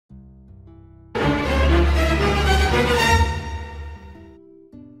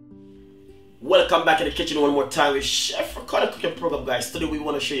Welcome back in the kitchen one more time with Chef Ricardo cooking program, guys. Today we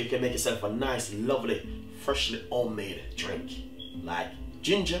want to show you can make yourself a nice, lovely, freshly homemade drink like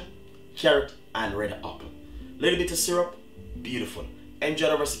ginger, carrot, and red apple. Little bit of syrup, beautiful.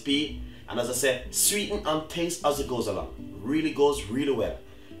 Enjoy the recipe, and as I said, sweeten and taste as it goes along. Really goes really well.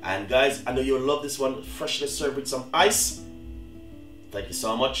 And guys, I know you'll love this one, freshly served with some ice. Thank you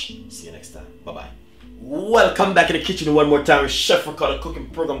so much. See you next time. Bye bye. Welcome back in the kitchen one more time with Chef Ricardo cooking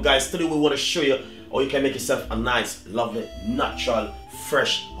program, guys. Today we want to show you how you can make yourself a nice, lovely, natural,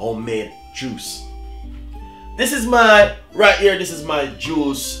 fresh, homemade juice. This is my, right here, this is my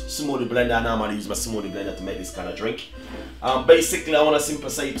juice smoothie blender. I normally use my smoothie blender to make this kind of drink. Basically, I want to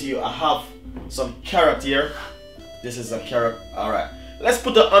simply say to you, I have some carrot here. This is a carrot. Alright, let's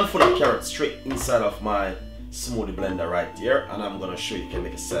put a handful of carrot straight inside of my smoothie blender right here, and I'm going to show you can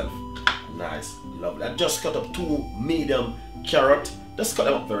make yourself nice, lovely. I just cut up 2 medium carrot, just cut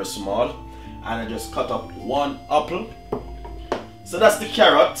them up very small, and I just cut up 1 apple. So that's the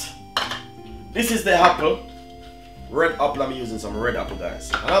carrot. This is the apple, red apple. I'm using some red apple,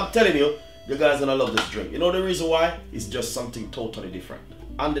 guys, and I'm telling you, you guys are gonna love this drink. You know the reason why? It's just something totally different.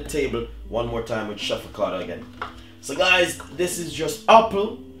 On the table one more time with Chef Ricardo again. So guys, this is just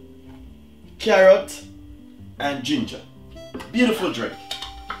apple, carrot, and ginger. Beautiful drink.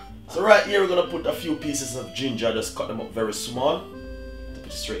 So right here we're gonna put a few pieces of ginger, just cut them up very small to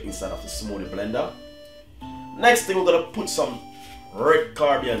put straight inside of the smoothie blender. Next thing, we're gonna put some red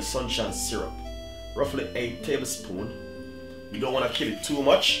Caribbean sunshine syrup, roughly 8 tablespoons. You don't want to kill it too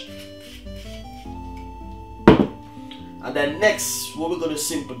much. And then next, what we're gonna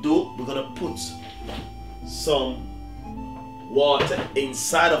simply do, we're gonna put some water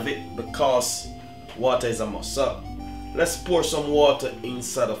inside of it, because water is a must. So let's pour some water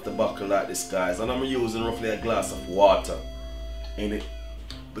inside of the bucket like this, guys, and I'm using roughly a glass of water in it,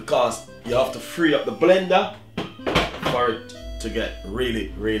 because you have to free up the blender for it to get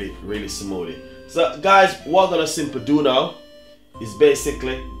really smoothie. So guys, what I'm gonna simply do now is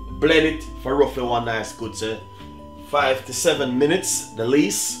basically blend it for roughly one nice good 5 to 7 minutes the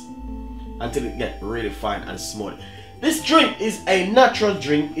least, until it get really fine and smooth. This drink is a natural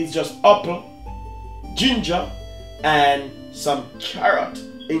drink. It's just apple, ginger, and some carrot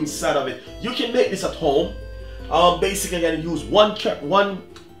inside of it. You can make this at home. Basically, you're gonna use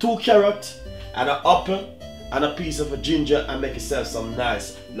 2 carrot and an apple and a piece of a ginger, and make yourself some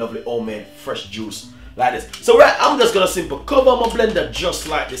nice, lovely homemade fresh juice like this. So right, I'm just gonna simply cover my blender just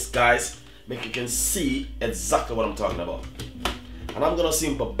like this, guys, make you can see exactly what I'm talking about. And I'm gonna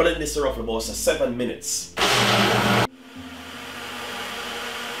simply blend this roughly about 7 minutes.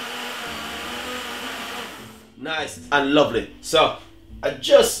 Nice and lovely. So I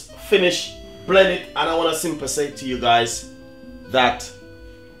just finished blending it, and I want to simply say to you guys that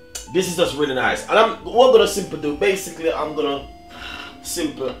this is just really nice. And what I'm gonna simply do, basically I'm gonna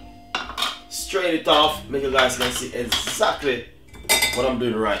simply strain it off, make you guys can see exactly what I'm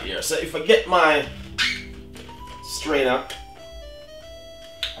doing right here. So if I get my strainer,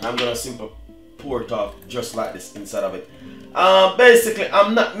 and I'm gonna simply pour it off just like this inside of it. Basically,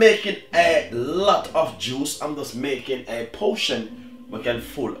 I'm not making a lot of juice. I'm just making a potion. We can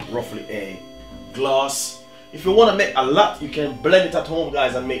fill roughly a glass. If you want to make a lot, you can blend it at home,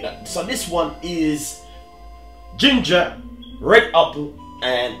 guys, and make that. So this one is ginger, red apple,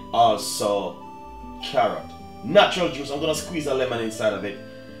 and also carrot. Natural juice. I'm gonna squeeze a lemon inside of it.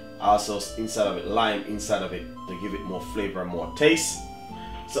 Also inside of it, lime inside of it, to give it more flavor and more taste.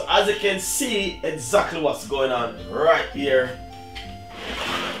 So as you can see exactly what's going on right here.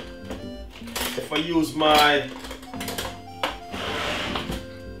 If I use my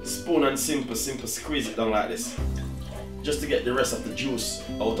spoon and simple squeeze it down like this, just to get the rest of the juice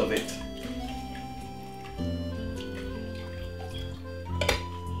out of it.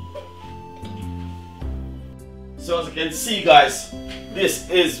 So as you can see, guys, this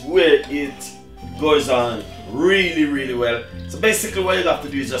is where it goes on really well. So basically what you have to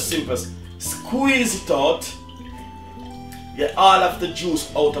do is just simply squeeze it out, get all of the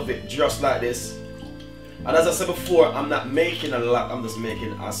juice out of it just like this. And as I said before, I'm not making a lot, I'm just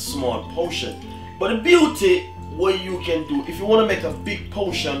making a small portion. But the beauty, what you can do, if you want to make a big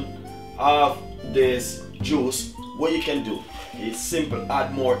portion of this juice, what you can do is simple,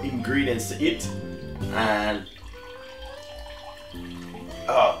 add more ingredients to it, and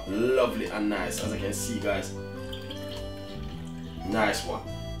lovely and nice, as I can see, guys. Nice one.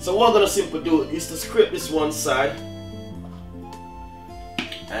 So what I'm gonna simply do is to scrape this one side,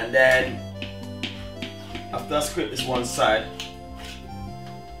 and then after I scrape this one side,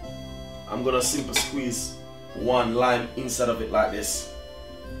 I'm gonna simply squeeze 1 lime inside of it like this.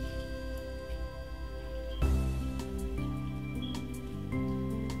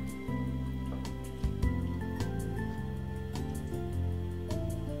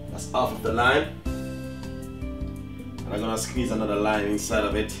 That's half of the lime. And I'm gonna squeeze another lime inside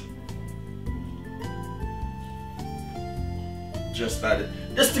of it. Just like it.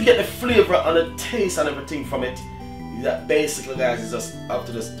 Just to get the flavor and the taste and everything from it. That basically, guys, is just have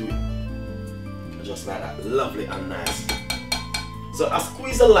to just do it. Just like that. Lovely and nice. So I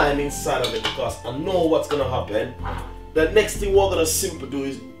squeeze the lime inside of it because I know what's gonna happen. The next thing we're gonna simply do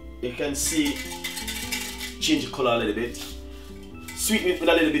is, you can see, change the color a little bit. Sweeten it with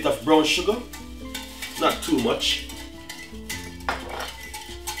a little bit of brown sugar, not too much.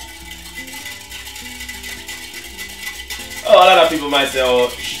 Oh, a lot of people might say, oh,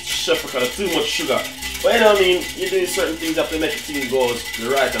 chef, too much sugar. But you know what I mean, you're doing certain things, you have to make the thing go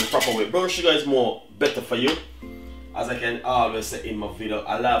the right and proper way. Brown sugar is more better for you. As I can always say in my video,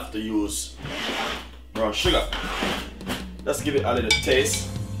 I love to use brown sugar. Let's give it a little taste.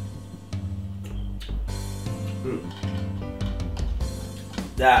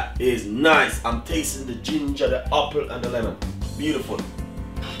 That is nice. I'm tasting the ginger, the apple, and the lemon. Beautiful.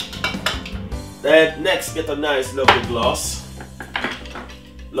 Then next, get a nice lovely glass.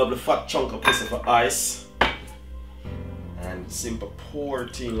 Lovely fat chunk of piece of ice. And simple pour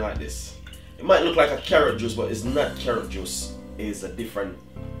it in like this. It might look like a carrot juice, but it's not carrot juice. It's a different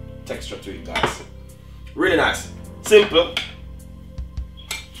texture to it, guys. Really nice. Simple.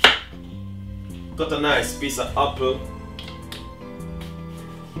 Got a nice piece of apple.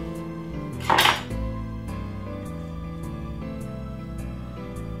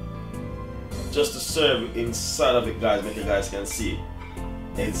 Just to serve inside of it, guys, make you guys can see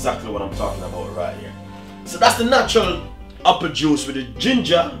exactly what I'm talking about right here. So that's the natural apple juice with the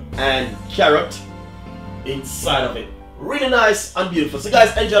ginger and carrot inside of it. Really nice and beautiful. So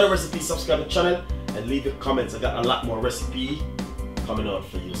guys, enjoy the recipe, subscribe to the channel, and leave your comments. I got a lot more recipe coming out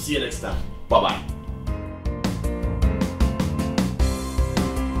for you. See you next time. Bye bye.